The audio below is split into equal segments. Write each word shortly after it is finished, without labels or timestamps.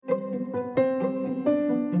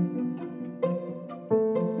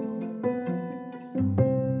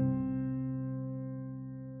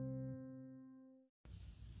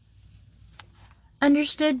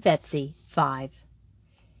Understood Betsy, 5.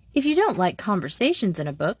 If you don't like conversations in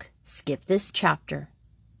a book, skip this chapter.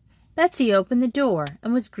 Betsy opened the door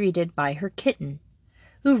and was greeted by her kitten,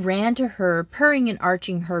 who ran to her, purring and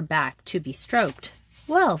arching her back to be stroked.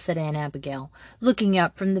 "Well," said Aunt Abigail, looking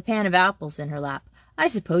up from the pan of apples in her lap, "I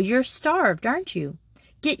suppose you're starved, aren't you?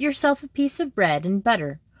 Get yourself a piece of bread and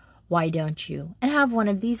butter, why don't you, and have one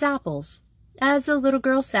of these apples." As the little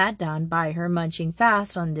girl sat down by her, munching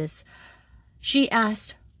fast on this, she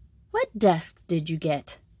asked, "What desk did you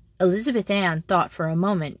get?" Elizabeth Ann thought for a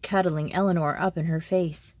moment, cuddling Eleanor up in her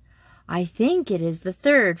face. "I think it is the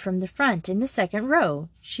third from the front in the second row."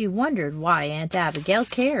 She wondered why Aunt Abigail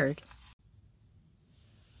cared.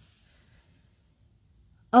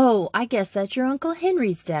 "Oh, I guess that's your Uncle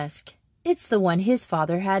Henry's desk. It's the one his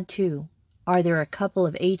father had, too. Are there a couple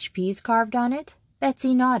of HPs carved on it?"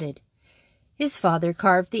 Betsy nodded. "His father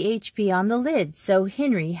carved the HP on the lid, so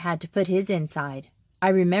Henry had to put his inside. I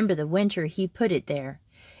remember the winter he put it there.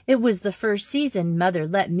 It was the first season Mother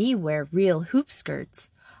let me wear real hoop skirts.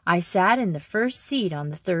 I sat in the first seat on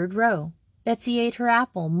the third row." Betsy ate her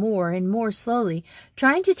apple more and more slowly,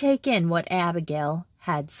 trying to take in what Abigail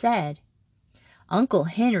had said. Uncle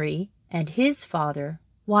Henry and his father.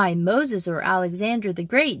 Why, Moses or Alexander the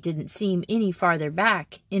Great didn't seem any farther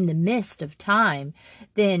back in the mist of time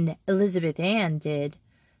than Elizabeth Ann did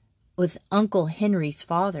with Uncle Henry's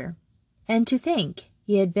father. And to think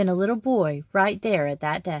he had been a little boy right there at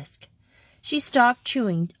that desk. She stopped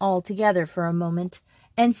chewing altogether for a moment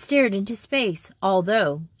and stared into space,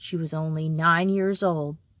 although she was only 9 years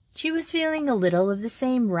old. She was feeling a little of the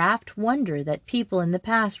same rapt wonder that people in the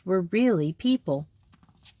past were really people,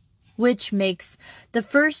 which makes the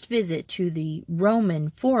first visit to the Roman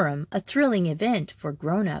Forum a thrilling event for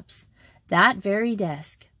grown-ups. That very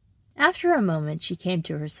desk. After a moment she came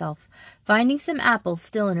to herself, finding some apples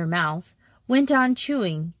still in her mouth, went on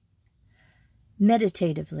chewing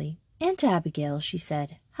meditatively. "Aunt Abigail," she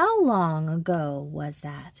said, "how long ago was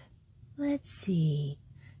that?" "Let's see,"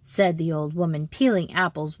 said the old woman, peeling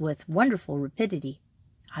apples with wonderful rapidity.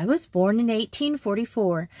 "I was born in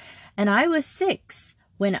 1844, and I was 6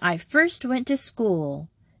 when I first went to school.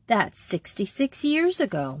 That's 66 years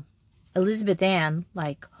ago." Elizabeth Ann,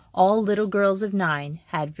 like all little girls of 9,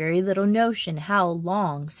 had very little notion how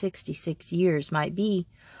long 66 years might be.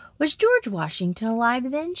 "Was George Washington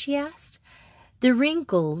alive then?" she asked. The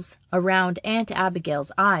wrinkles around Aunt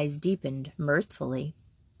Abigail's eyes deepened mirthfully,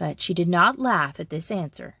 but she did not laugh at this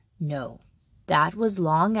answer. No, that was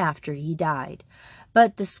long after he died,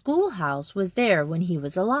 but the schoolhouse was there when he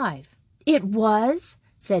was alive. "It was?"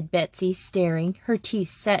 said Betsy, staring, her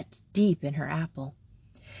teeth set deep in her apple.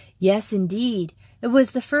 "Yes, indeed. It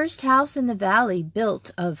was the first house in the valley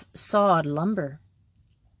built of sawed lumber.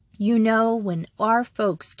 You know, when our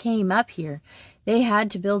folks came up here, they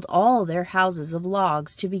had to build all their houses of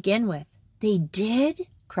logs to begin with." "They did?"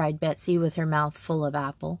 cried Betsy, with her mouth full of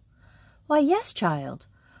apple. "Why, yes, child.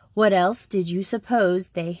 What else did you suppose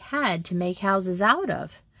they had to make houses out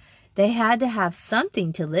of? They had to have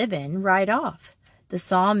something to live in right off. The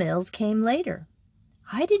sawmills came later."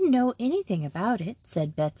 "I didn't know anything about it,"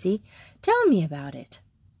 said Betsy. "Tell me about it."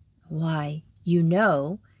 "Why, you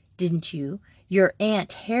know, didn't you? Your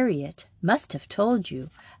Aunt Harriet must have told you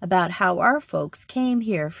about how our folks came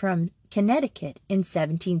here from Connecticut in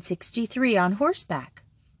 1763 on horseback.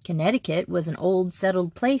 Connecticut was an old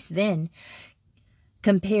settled place then,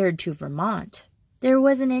 compared to Vermont. There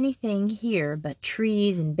wasn't anything here but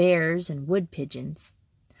trees and bears and wood pigeons.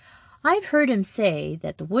 I've heard him say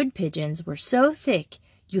that the wood pigeons were so thick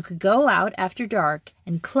you could go out after dark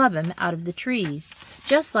and club 'em out of the trees,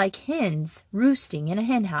 just like hens roosting in a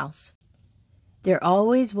hen house. There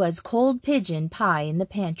always was cold pigeon pie in the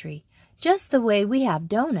pantry, just the way we have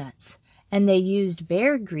doughnuts, and they used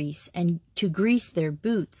bear grease and to grease their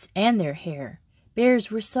boots and their hair. Bears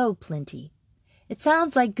were so plenty. It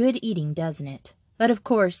sounds like good eating, doesn't it? But of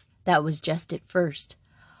course that was just at first.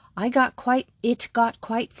 It got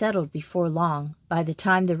quite settled before long. By the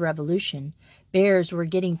time the Revolution, bears were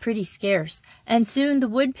getting pretty scarce, and soon the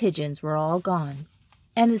wood pigeons were all gone.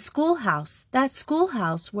 And the schoolhouse, that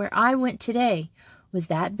schoolhouse where I went today, was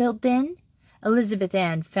that built then?" Elizabeth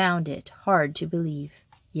Ann found it hard to believe.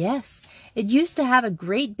 "Yes, it used to have a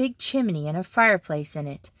great big chimney and a fireplace in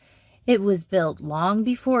it. It was built long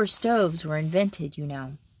before stoves were invented, you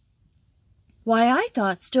know." "Why, I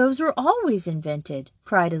thought stoves were always invented,"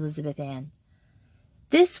 cried Elizabeth Ann.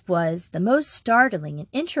 This was the most startling and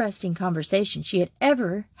interesting conversation she had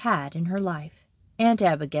ever had in her life. Aunt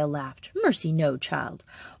Abigail laughed. Mercy, no, child.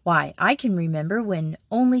 Why, I can remember when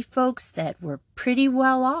only folks that were pretty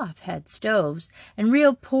well off had stoves, and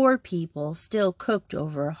real poor people still cooked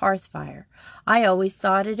over a hearth fire. I always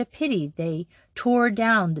thought it a pity they tore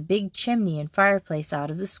down the big chimney and fireplace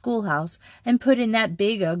out of the schoolhouse and put in that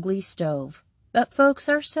big ugly stove. But folks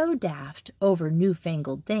are so daft over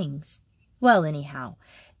newfangled things. Well, anyhow,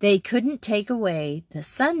 they couldn't take away the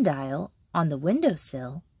sundial on the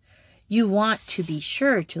window-sill. You want to be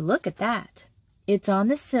sure to look at that. It's on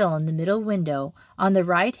the sill in the middle window on the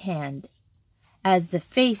right hand as the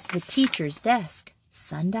face the teacher's desk.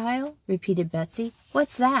 Sundial? Repeated Betsy.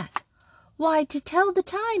 What's that? Why, to tell the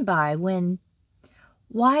time by when...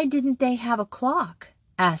 Why didn't they have a clock?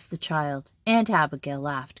 Asked the child. Aunt Abigail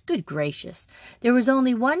laughed. Good gracious! There was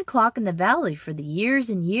only one clock in the valley for the years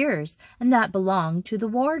and years, and that belonged to the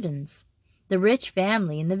Wardens, the rich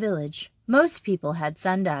family in the village. Most people had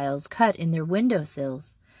sundials cut in their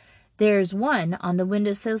window-sills. There's one on the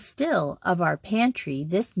window-sill still of our pantry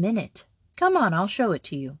this minute. Come on, I'll show it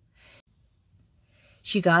to you.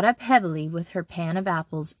 She got up heavily with her pan of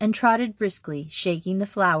apples and trotted briskly, shaking the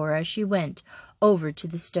flour as she went, over to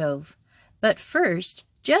the stove. But first,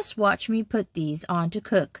 just watch me put these on to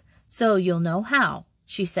cook, so you'll know how.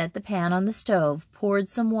 She set the pan on the stove, poured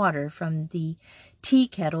some water from the tea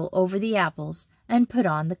kettle over the apples, and put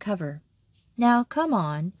on the cover. Now come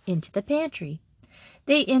on into the pantry.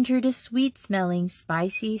 They entered a sweet-smelling,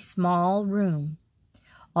 spicy, small room,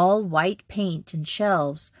 all white paint and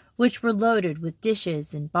shelves, which were loaded with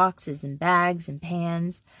dishes and boxes and bags and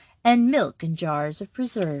pans, and milk and jars of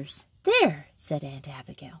preserves. There, said Aunt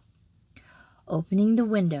Abigail, opening the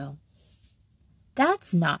window.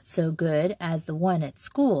 That's not so good as the one at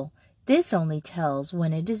school. This only tells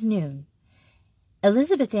when it is noon.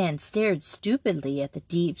 Elizabeth Ann stared stupidly at the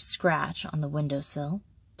deep scratch on the window-sill.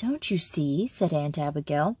 Don't you see, said Aunt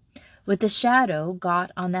Abigail, with the shadow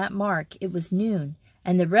got on that mark it was noon,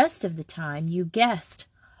 and the rest of the time you guessed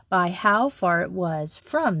by how far it was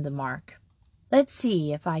from the mark. Let's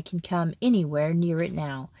see if I can come anywhere near it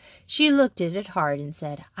now. She looked at it hard and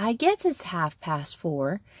said, I guess it's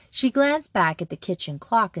 4:30. She glanced back at the kitchen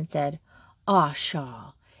clock and said, Aw,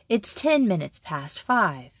 pshaw, it's 10 minutes past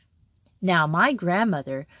 5. Now, my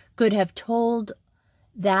grandmother could have told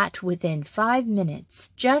that within 5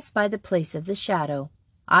 minutes, just by the place of the shadow.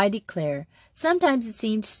 I declare, sometimes it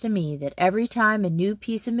seems to me that every time a new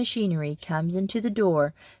piece of machinery comes into the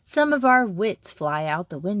door, some of our wits fly out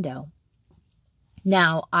the window.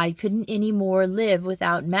 Now, I couldn't any more live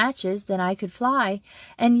without matches than I could fly,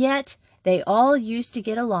 and yet they all used to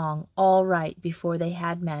get along all right before they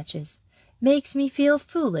had matches. Makes me feel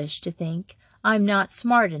foolish to think I'm not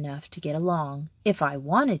smart enough to get along, if I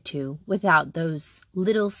wanted to, without those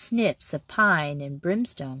little snips of pine and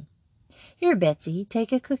brimstone. Here, Betsy,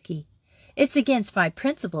 take a cookie. It's against my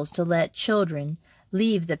principles to let children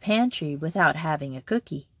leave the pantry without having a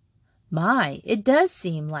cookie. My, it does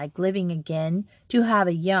seem like living again to have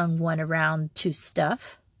a young one around to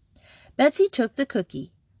stuff. Betsy took the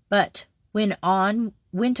cookie, but went on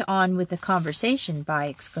with the conversation by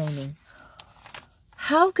exclaiming,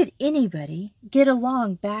 How could anybody get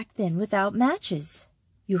along back then without matches?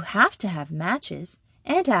 You have to have matches.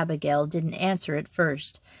 Aunt Abigail didn't answer at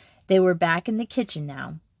first. They were back in the kitchen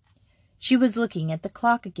now. She was looking at the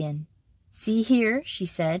clock again. See here, she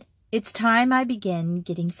said. It's time I begin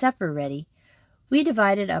getting supper ready. We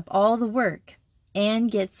divided up all the work. Anne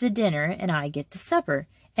gets the dinner and I get the supper,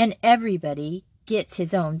 and everybody gets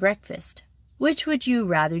his own breakfast. Which would you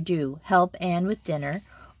rather do, help Anne with dinner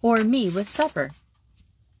or me with supper?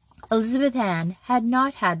 Elizabeth Ann had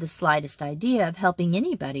not had the slightest idea of helping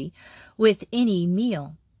anybody with any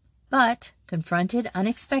meal, but, confronted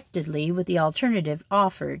unexpectedly with the alternative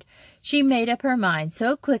offered, she made up her mind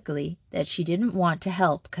so quickly that she didn't want to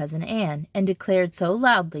help Cousin Anne, and declared so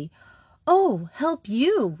loudly, "Oh, help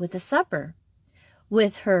you with the supper!"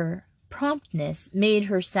 with her promptness made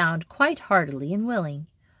her sound quite heartily and willing.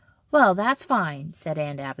 "Well, that's fine," said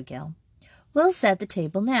Aunt Abigail. "We'll set the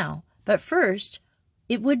table now, but first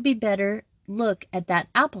it would be better look at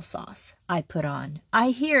that applesauce I put on. I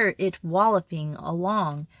hear it walloping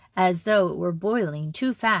along as though it were boiling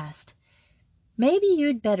too fast. Maybe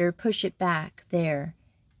you'd better push it back there.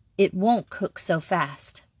 It won't cook so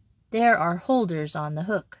fast. There are holders on the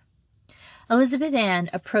hook." Elizabeth Ann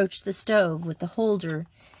approached the stove with the holder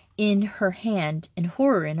in her hand and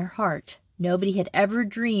horror in her heart. Nobody had ever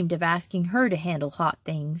dreamed of asking her to handle hot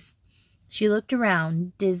things. She looked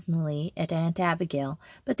around dismally at Aunt Abigail,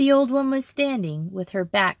 but the old woman was standing with her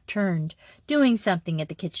back turned, doing something at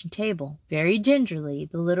the kitchen table. Very gingerly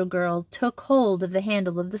the little girl took hold of the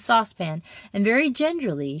handle of the saucepan, and very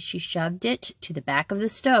gingerly she shoved it to the back of the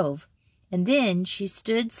stove. And then she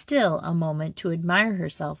stood still a moment to admire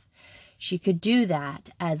herself. She could do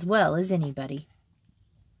that as well as anybody.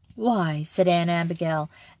 "Why," said Aunt Abigail,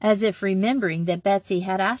 as if remembering that Betsy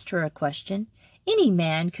had asked her a question, "any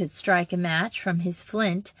man could strike a match from his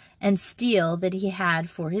flint and steel that he had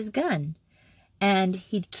for his gun, and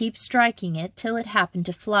he'd keep striking it till it happened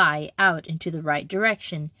to fly out into the right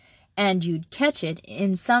direction, and you'd catch it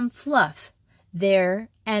in some fluff there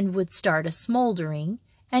and would start a smoldering,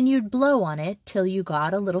 and you'd blow on it till you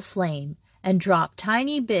got a little flame, and drop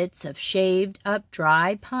tiny bits of shaved-up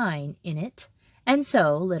dry pine in it, and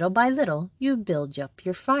so, little by little, you build up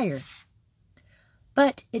your fire."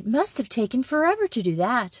 "But it must have taken forever to do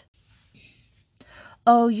that."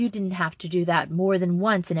 "Oh, you didn't have to do that more than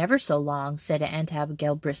once in ever so long," said Aunt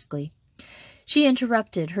Abigail briskly. She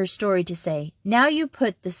interrupted her story to say, "Now you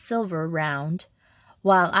put the silver round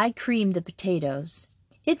while I cream the potatoes.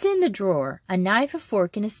 It's in the drawer, a knife, a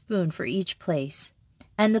fork, and a spoon for each place,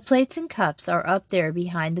 and the plates and cups are up there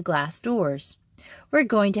behind the glass doors. We're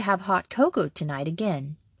going to have hot cocoa tonight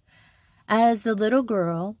again." As the little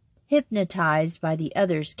girl, hypnotized by the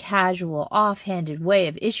other's casual, off-handed way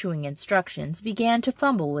of issuing instructions, began to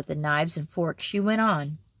fumble with the knives and forks, she went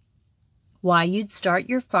on. "Why, you'd start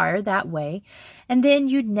your fire that way, and then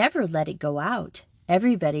you'd never let it go out.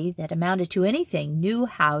 Everybody that amounted to anything knew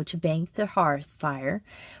how to bank the hearth fire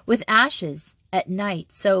with ashes at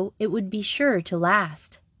night so it would be sure to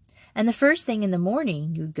last. And the first thing in the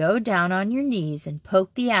morning you'd go down on your knees and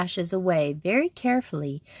poke the ashes away very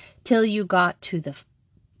carefully till you got to the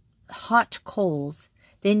hot coals.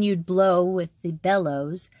 Then you'd blow with the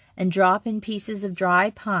bellows and drop in pieces of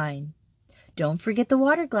dry pine. Don't forget the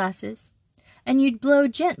water glasses. And you'd blow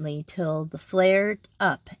gently till the flared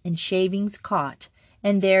up and shavings caught,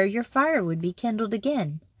 and there your fire would be kindled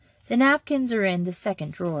again. The napkins are in the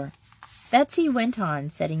second drawer." Betsy went on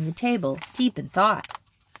setting the table, deep in thought,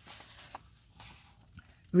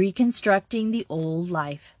 reconstructing the old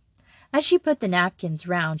life. As she put the napkins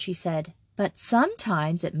round, she said, "But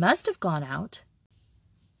sometimes it must have gone out."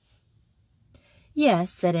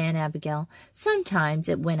 "Yes," said Aunt Abigail, "sometimes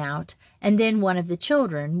it went out, and then one of the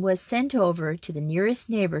children was sent over to the nearest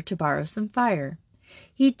neighbor to borrow some fire.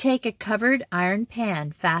 He'd take a covered iron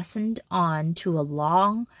pan fastened on to a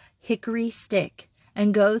long hickory stick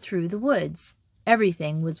and go through the woods,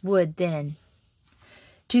 everything was wood then,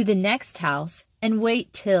 to the next house, and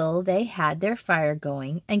wait till they had their fire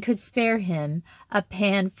going and could spare him a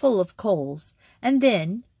pan full of coals, and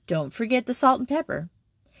then, don't forget the salt and pepper.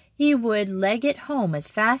 He would leg it home as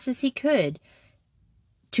fast as he could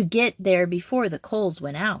to get there before the coals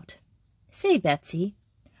went out. Say, Betsy,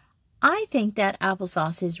 I think that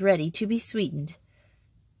applesauce is ready to be sweetened.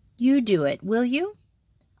 You do it, will you?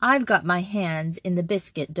 I've got my hands in the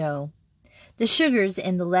biscuit dough. The sugar's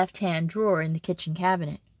in the left-hand drawer in the kitchen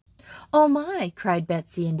cabinet." "Oh, my!" cried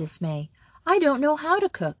Betsy in dismay. "I don't know how to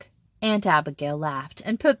cook." Aunt Abigail laughed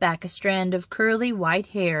and put back a strand of curly white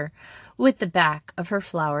hair with the back of her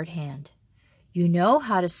floured hand. "You know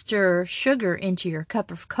how to stir sugar into your cup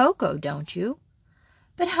of cocoa, don't you?"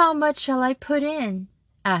 "But how much shall I put in?"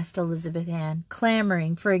 asked Elizabeth Ann,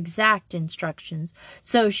 clamoring for exact instructions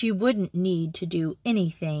so she wouldn't need to do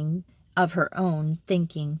anything of her own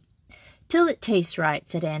thinking. "Till it tastes right,"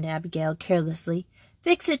 said Aunt Abigail carelessly.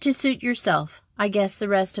 "Fix it to suit yourself. I guess the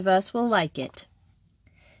rest of us will like it.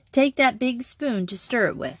 Take that big spoon to stir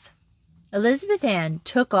it with." Elizabeth Ann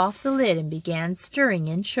took off the lid and began stirring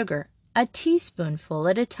in sugar, a teaspoonful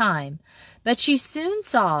at a time, but she soon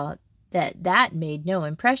saw that made no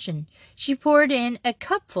impression. She poured in a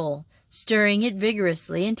cupful, stirring it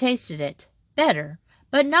vigorously, and tasted it. Better,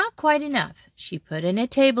 but not quite enough. She put in a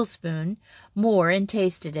tablespoon more and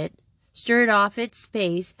tasted it, stirred off its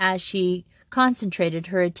space as she concentrated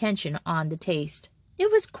her attention on the taste.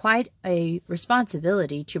 It was quite a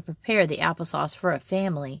responsibility to prepare the applesauce for a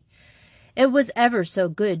family. It was ever so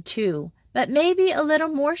good, too, but maybe a little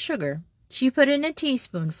more sugar. She put in a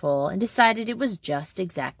teaspoonful and decided it was just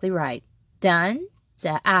exactly right. "Done?"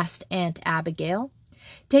 asked Aunt Abigail.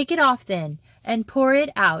 "Take it off, then, and pour it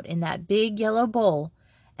out in that big yellow bowl,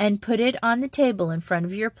 and put it on the table in front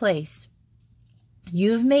of your place.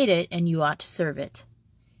 You've made it, and you ought to serve it."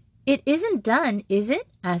 "It isn't done, is it?"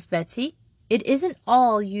 asked Betsy. "It isn't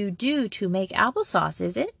all you do to make applesauce,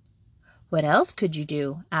 is it?" "What else could you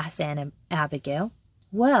do?" asked Aunt Abigail.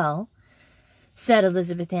 "Well," said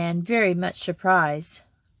Elizabeth Ann, very much surprised,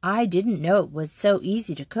 I didn't know it was so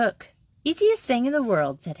easy to cook." "Easiest thing in the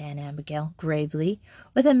world," said Aunt Abigail, gravely,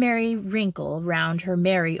 with a merry wrinkle round her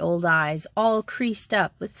merry old eyes, all creased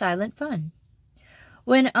up with silent fun.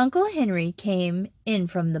 When Uncle Henry came in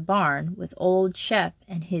from the barn, with old Shep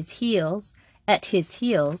at his heels,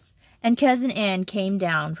 and Cousin Ann came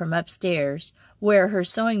down from upstairs, where her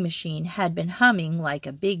sewing machine had been humming like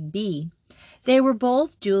a big bee, they were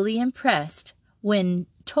both duly impressed when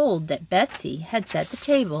told that Betsy had set the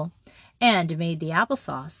table and made the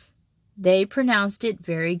applesauce. They pronounced it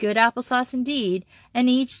very good applesauce indeed, and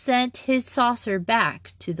each sent his saucer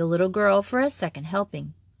back to the little girl for a second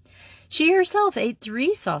helping. She herself ate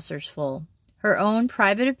 3 saucers full. Her own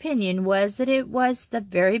private opinion was that it was the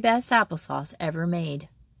very best applesauce ever made.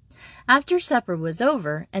 After supper was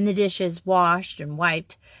over and the dishes washed and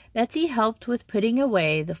wiped, Betsy helped with putting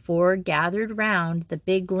away the 4 gathered round the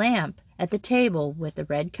big lamp at the table with the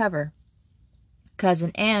red cover.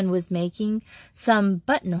 Cousin Ann was making some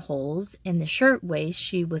buttonholes in the shirt-waist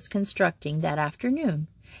she was constructing that afternoon.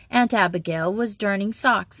 Aunt Abigail was darning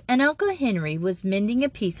socks, and Uncle Henry was mending a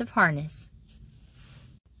piece of harness.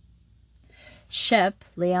 Shep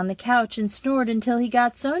lay on the couch and snored until he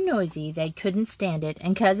got so noisy they couldn't stand it,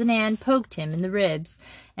 and Cousin Ann poked him in the ribs,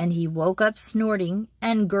 and he woke up snorting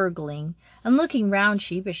and gurgling and looking round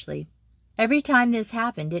sheepishly. Every time this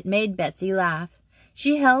happened it made Betsy laugh.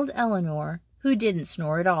 She held Eleanor, who didn't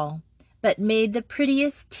snore at all, but made the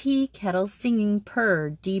prettiest tea-kettle singing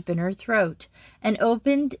purr deep in her throat, and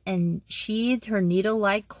opened and sheathed her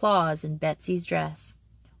needle-like claws in Betsy's dress.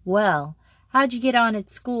 "Well, how'd you get on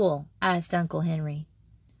at school?" asked Uncle Henry.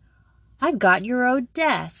 "I've got your old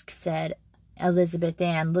desk," said Elizabeth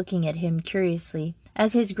Ann, looking at him curiously,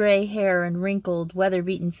 as his gray hair and wrinkled,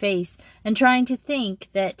 weather-beaten face, and trying to think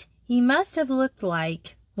that he must have looked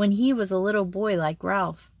like when he was a little boy like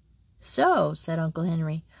Ralph. "So," said Uncle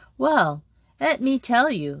Henry. "Well, let me tell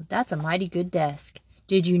you, that's a mighty good desk.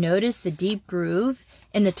 Did you notice the deep groove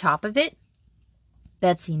in the top of it?"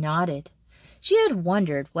 Betsy nodded. She had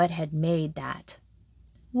wondered what had made that.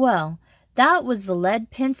 "Well, that was the lead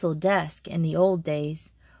pencil desk in the old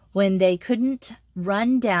days, when they couldn't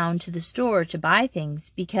run down to the store to buy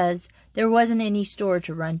things because there wasn't any store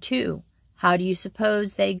to run to. How do you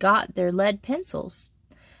suppose they got their lead pencils?"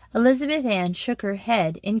 Elizabeth Ann shook her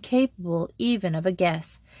head, incapable even of a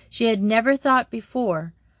guess. She had never thought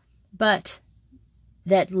before, but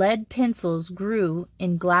that lead pencils grew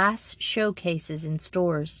in glass showcases in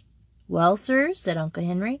stores. "Well, sir," said Uncle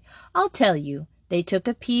Henry, "I'll tell you. They took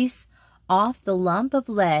a piece off the lump of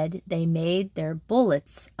lead they made their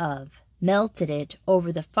bullets of, melted it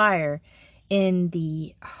over the fire in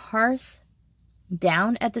the hearth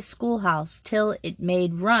down at the schoolhouse till it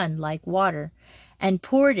made run like water, and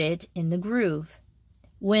poured it in the groove.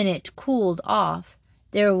 When it cooled off,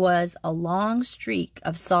 there was a long streak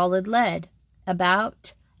of solid lead,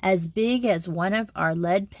 about as big as one of our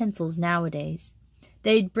lead pencils nowadays.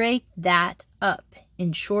 They'd break that up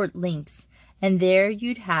in short links, and there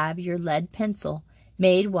you'd have your lead pencil,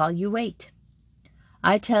 made while you wait.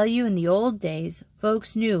 I tell you, in the old days,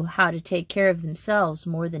 folks knew how to take care of themselves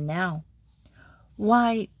more than now."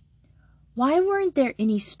 Why weren't there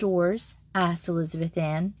any stores?" asked Elizabeth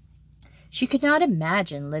Ann. She could not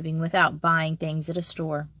imagine living without buying things at a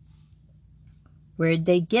store. "Where'd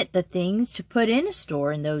they get the things to put in a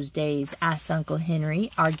store in those days?" asked Uncle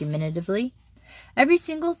Henry argumentatively. "Every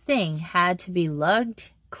single thing had to be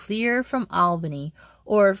lugged clear from Albany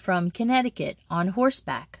or from Connecticut on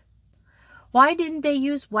horseback." "Why didn't they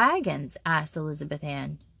use wagons?" asked Elizabeth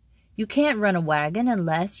Ann. "You can't run a wagon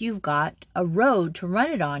unless you've got a road to run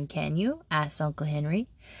it on, can you?" asked Uncle Henry.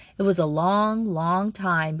 "It was a long, long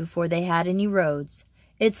time before they had any roads.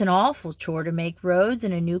 It's an awful chore to make roads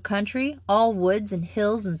in a new country, all woods and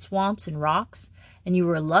hills and swamps and rocks, and you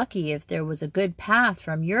were lucky if there was a good path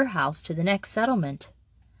from your house to the next settlement."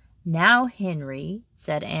 "Now, Henry,"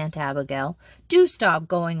 said Aunt Abigail, "do stop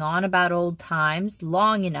going on about old times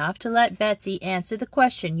long enough to let Betsy answer the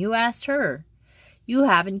question you asked her. You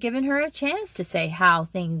haven't given her a chance to say how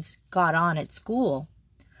things got on at school."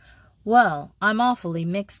 "Well, I'm awfully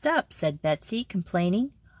mixed up," said Betsy,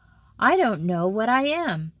 complaining. "I don't know what I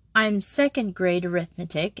am. I'm 2nd grade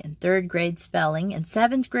arithmetic and 3rd grade spelling and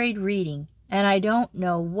 7th grade reading, and I don't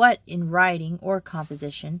know what in writing or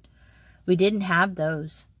composition. We didn't have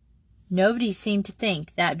those." Nobody seemed to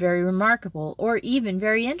think that very remarkable or even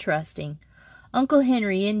very interesting. Uncle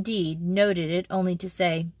Henry, indeed, noted it only to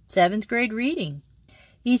say, "7th grade reading."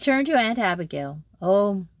 He turned to Aunt Abigail.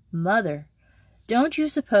 "Oh, Mother, don't you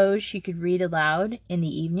suppose she could read aloud in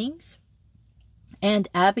the evenings?" Aunt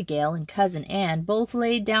Abigail and Cousin Ann both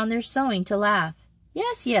laid down their sewing to laugh.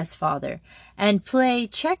 Yes, yes, father, and play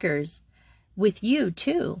checkers with you,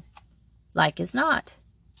 too. Like as not.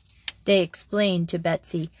 They explained to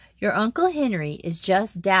Betsy, your Uncle Henry is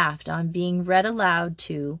just daft on being read aloud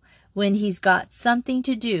to when he's got something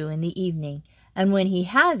to do in the evening, and when he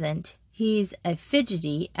hasn't, he's as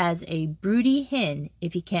fidgety as a broody hen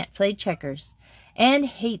if he can't play checkers, and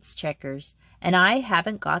hates checkers, and I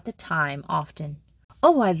haven't got the time often.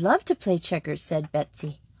 Oh, I love to play checkers, said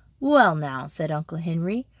Betsy. Well now, said Uncle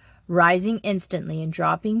Henry, rising instantly and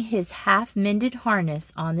dropping his half-mended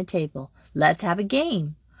harness on the table, let's have a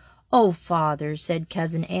game. Oh, father, said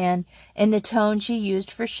Cousin Anne, in the tone she used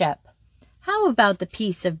for Shep, how about the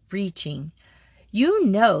piece of breeching? You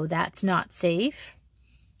know that's not safe.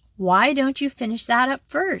 Why don't you finish that up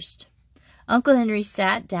first? Uncle Henry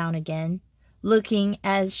sat down again, looking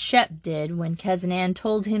as Shep did when Cousin Anne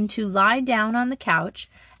told him to lie down on the couch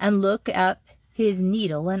and look up his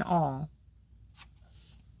needle and all.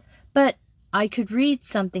 But I could read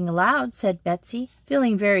something aloud, said Betsy,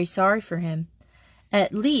 feeling very sorry for him.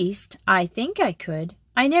 At least, I think I could.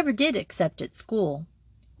 I never did except at school.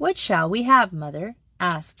 What shall we have, Mother?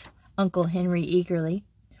 Asked Uncle Henry eagerly.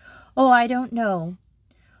 Oh, I don't know.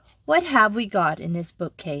 What have we got in this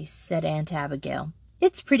bookcase? Said Aunt Abigail.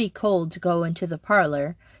 It's pretty cold to go into the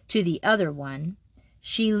parlor to the other one.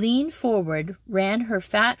 She leaned forward, ran her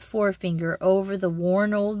fat forefinger over the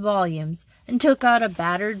worn old volumes, and took out a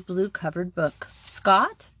battered blue-covered book.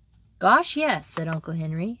 Scott? Gosh, yes, said Uncle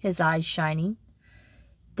Henry, his eyes shining.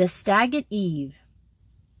 The Stagget Eve.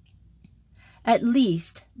 At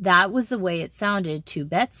least, that was the way it sounded to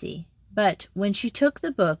Betsy. But when she took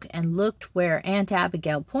the book and looked where Aunt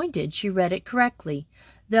Abigail pointed, she read it correctly,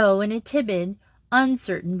 though in a timid,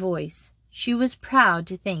 uncertain voice. She was proud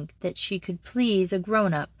to think that she could please a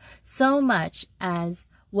grown-up so much as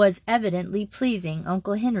was evidently pleasing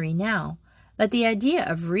Uncle Henry now. But the idea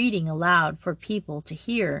of reading aloud for people to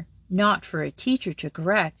hear, not for a teacher to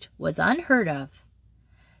correct, was unheard of.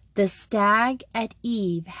 The stag at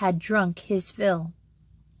eve had drunk his fill,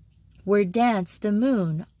 where danced the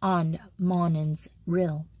moon on Monan's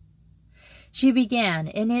rill. She began,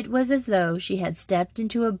 and it was as though she had stepped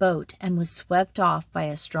into a boat and was swept off by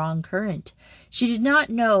a strong current. She did not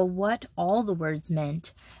know what all the words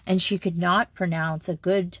meant, and she could not pronounce a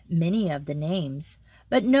good many of the names,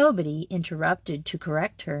 but nobody interrupted to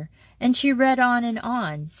correct her, and she read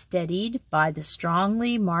on, steadied by the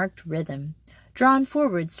strongly marked rhythm, drawn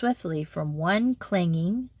forward swiftly from one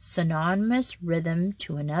clanging, synonymous rhythm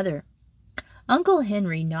to another. Uncle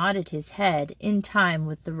Henry nodded his head in time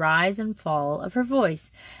with the rise and fall of her voice,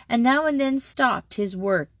 and now and then stopped his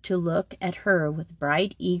work to look at her with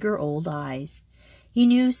bright, eager old eyes. He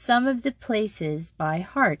knew some of the places by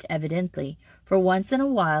heart, evidently, for once in a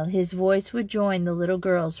while his voice would join the little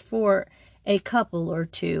girl's for a couple or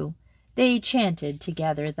two. They chanted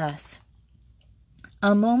together thus.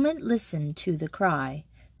 A moment listened to the cry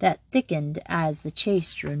that thickened as the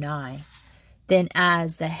chase drew nigh. Then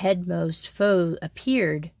as the headmost foe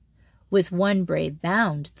appeared, with one brave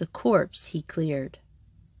bound the corpse he cleared.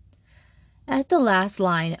 At the last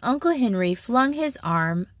line Uncle Henry flung his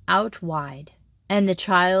arm out wide, and the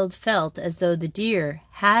child felt as though the deer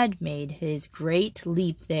had made his great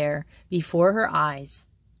leap there before her eyes.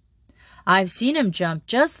 I've seen him jump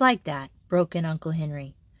just like that, broke in Uncle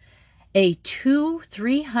Henry. A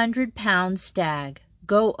 300-pound stag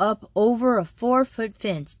go up over a 4-foot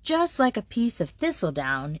fence just like a piece of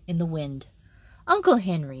thistledown in the wind. Uncle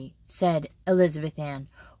Henry, said Elizabeth Ann,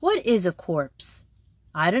 what is a corpse?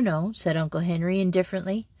 I don't know, said Uncle Henry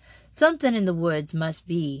indifferently. Something in the woods must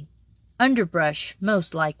be. Underbrush,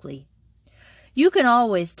 most likely. You can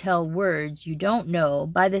always tell words you don't know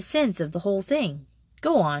by the sense of the whole thing.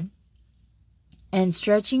 Go on. And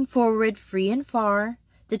stretching forward free and far,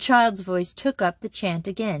 the child's voice took up the chant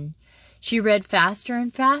again. She read faster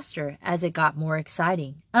and faster as it got more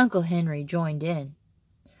exciting. Uncle Henry joined in.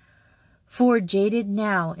 For jaded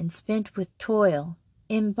now and spent with toil,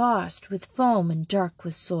 embossed with foam and dark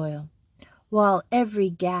with soil, while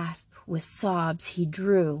every gasp with sobs he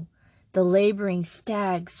drew, the laboring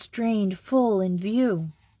stag strained full in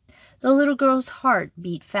view. The little girl's heart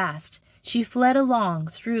beat fast. She fled along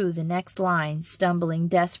through the next line, stumbling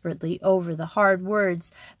desperately over the hard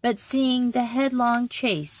words, but seeing the headlong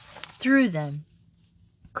chase through them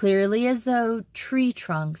clearly as though tree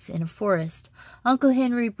trunks in a forest. Uncle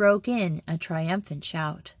Henry broke in a triumphant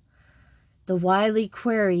shout. The wily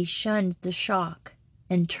quarry shunned the shock,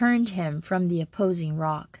 and turned him from the opposing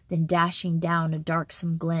rock, then dashing down a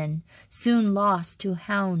darksome glen, soon lost to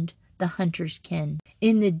hound the hunter's ken.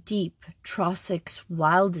 In the deep Trossach's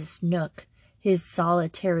wildest nook his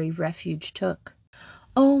solitary refuge took.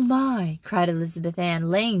 "Oh, my!" cried Elizabeth Ann,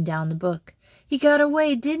 laying down the book. "He got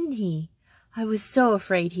away, didn't he? I was so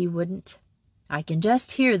afraid he wouldn't." "I can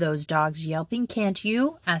just hear those dogs yelping, can't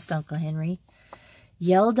you?" asked Uncle Henry.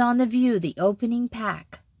 "Yelled on the view, the opening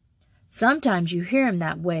pack. Sometimes you hear 'em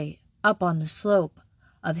that way, up on the slope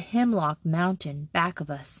of Hemlock Mountain back of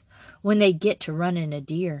us, when they get to running a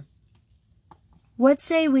deer." "What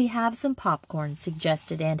say we have some popcorn?"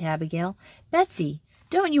 suggested Aunt Abigail. "Betsy,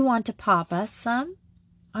 don't you want to pop us some?"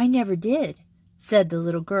 "I never did," said the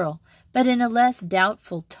little girl, but in a less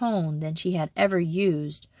doubtful tone than she had ever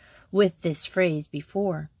used with this phrase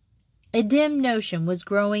before. A dim notion was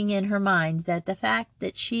growing in her mind that the fact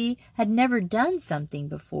that she had never done something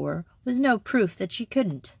before was no proof that she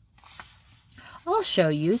couldn't. "I'll show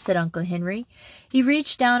you," said Uncle Henry. He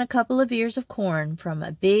reached down a couple of ears of corn from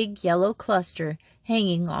a big yellow cluster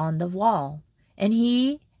hanging on the wall, and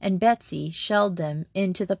he and Betsy shelled them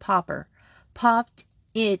into the popper, popped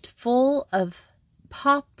it full of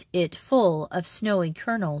snowy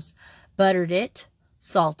kernels, buttered it,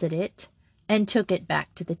 salted it, and took it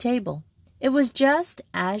back to the table. It was just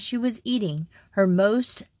as she was eating her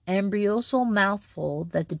most ambrosial mouthful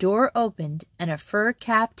that the door opened and a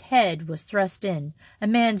fur-capped head was thrust in. A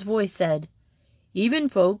man's voice said, "Even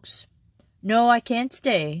folks. No, I can't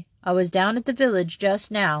stay. I was down at the village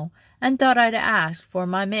just now, and thought I'd ask for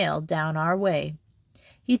my mail down our way."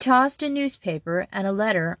 He tossed a newspaper and a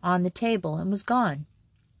letter on the table and was gone.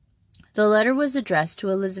 The letter was addressed to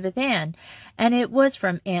Elizabeth Ann, and it was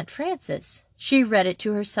from Aunt Frances. She read it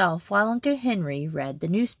to herself while Uncle Henry read the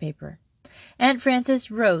newspaper. Aunt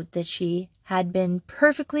Frances wrote that she had been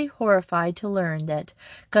perfectly horrified to learn that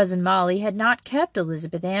Cousin Molly had not kept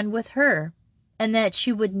Elizabeth Ann with her, and that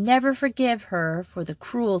she would never forgive her for the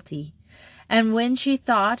cruelty. And when she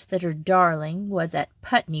thought that her darling was at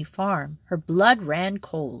Putney Farm, her blood ran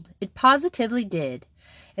cold. It positively did.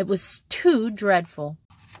 It was too dreadful.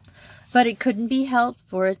 But it couldn't be helped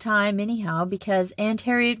for a time anyhow, because Aunt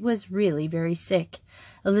Harriet was really very sick.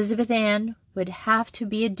 Elizabeth Ann would have to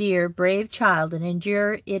be a dear, brave child and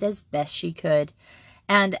endure it as best she could.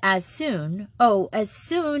 And as soon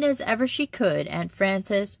as ever she could, Aunt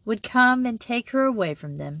Frances would come and take her away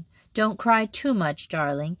from them. "Don't cry too much,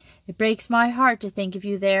 darling. It breaks my heart to think of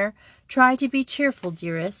you there. Try to be cheerful,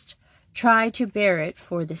 dearest. Try to bear it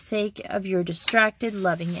for the sake of your distracted,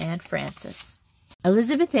 loving Aunt Frances."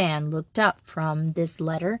 Elizabeth Ann looked up from this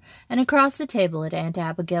letter and across the table at Aunt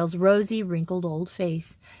Abigail's rosy, wrinkled old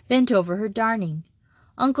face, bent over her darning.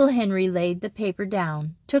 Uncle Henry laid the paper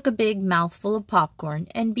down, took a big mouthful of popcorn,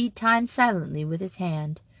 and beat time silently with his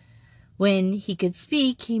hand. When he could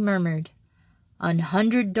speak, he murmured, "An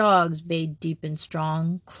 100 dogs bayed deep and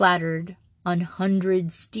strong, clattered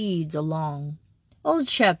 100 steeds along." Old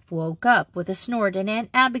Shep woke up with a snort, and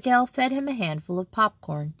Aunt Abigail fed him a handful of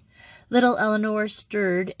popcorn. Little Eleanor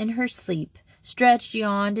stirred in her sleep, stretched,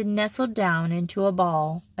 yawned, and nestled down into a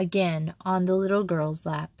ball again on the little girl's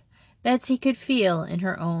lap. Betsy could feel in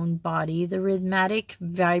her own body the rhythmic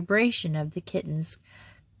vibration of the kitten's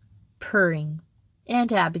purring.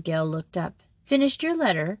 Aunt Abigail looked up. "Finished your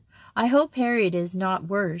letter? I hope Harriet is not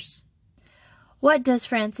worse." "What does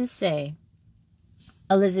Frances say?"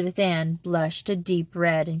 Elizabeth Ann blushed a deep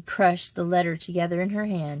red and crushed the letter together in her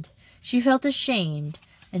hand. She felt ashamed,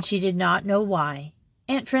 and she did not know why.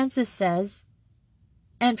 Aunt Frances says,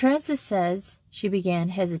 she began,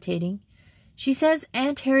 hesitating. "She says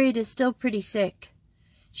Aunt Harriet is still pretty sick."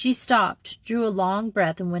 She stopped, drew a long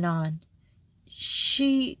breath, and went on.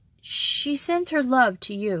 She sends her love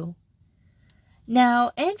to you."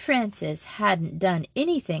 Now, Aunt Frances hadn't done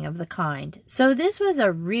anything of the kind, so this was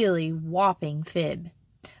a really whopping fib.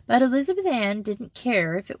 But Elizabeth Ann didn't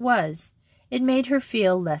care if it was. It made her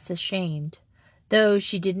feel less ashamed, though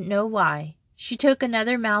she didn't know why. She took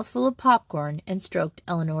another mouthful of popcorn and stroked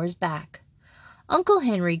Eleanor's back. Uncle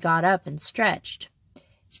Henry got up and stretched.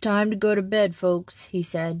 "It's time to go to bed, folks," he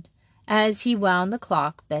said. As he wound the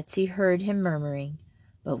clock, Betsy heard him murmuring,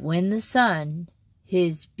 "But when the sun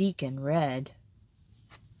his beacon red."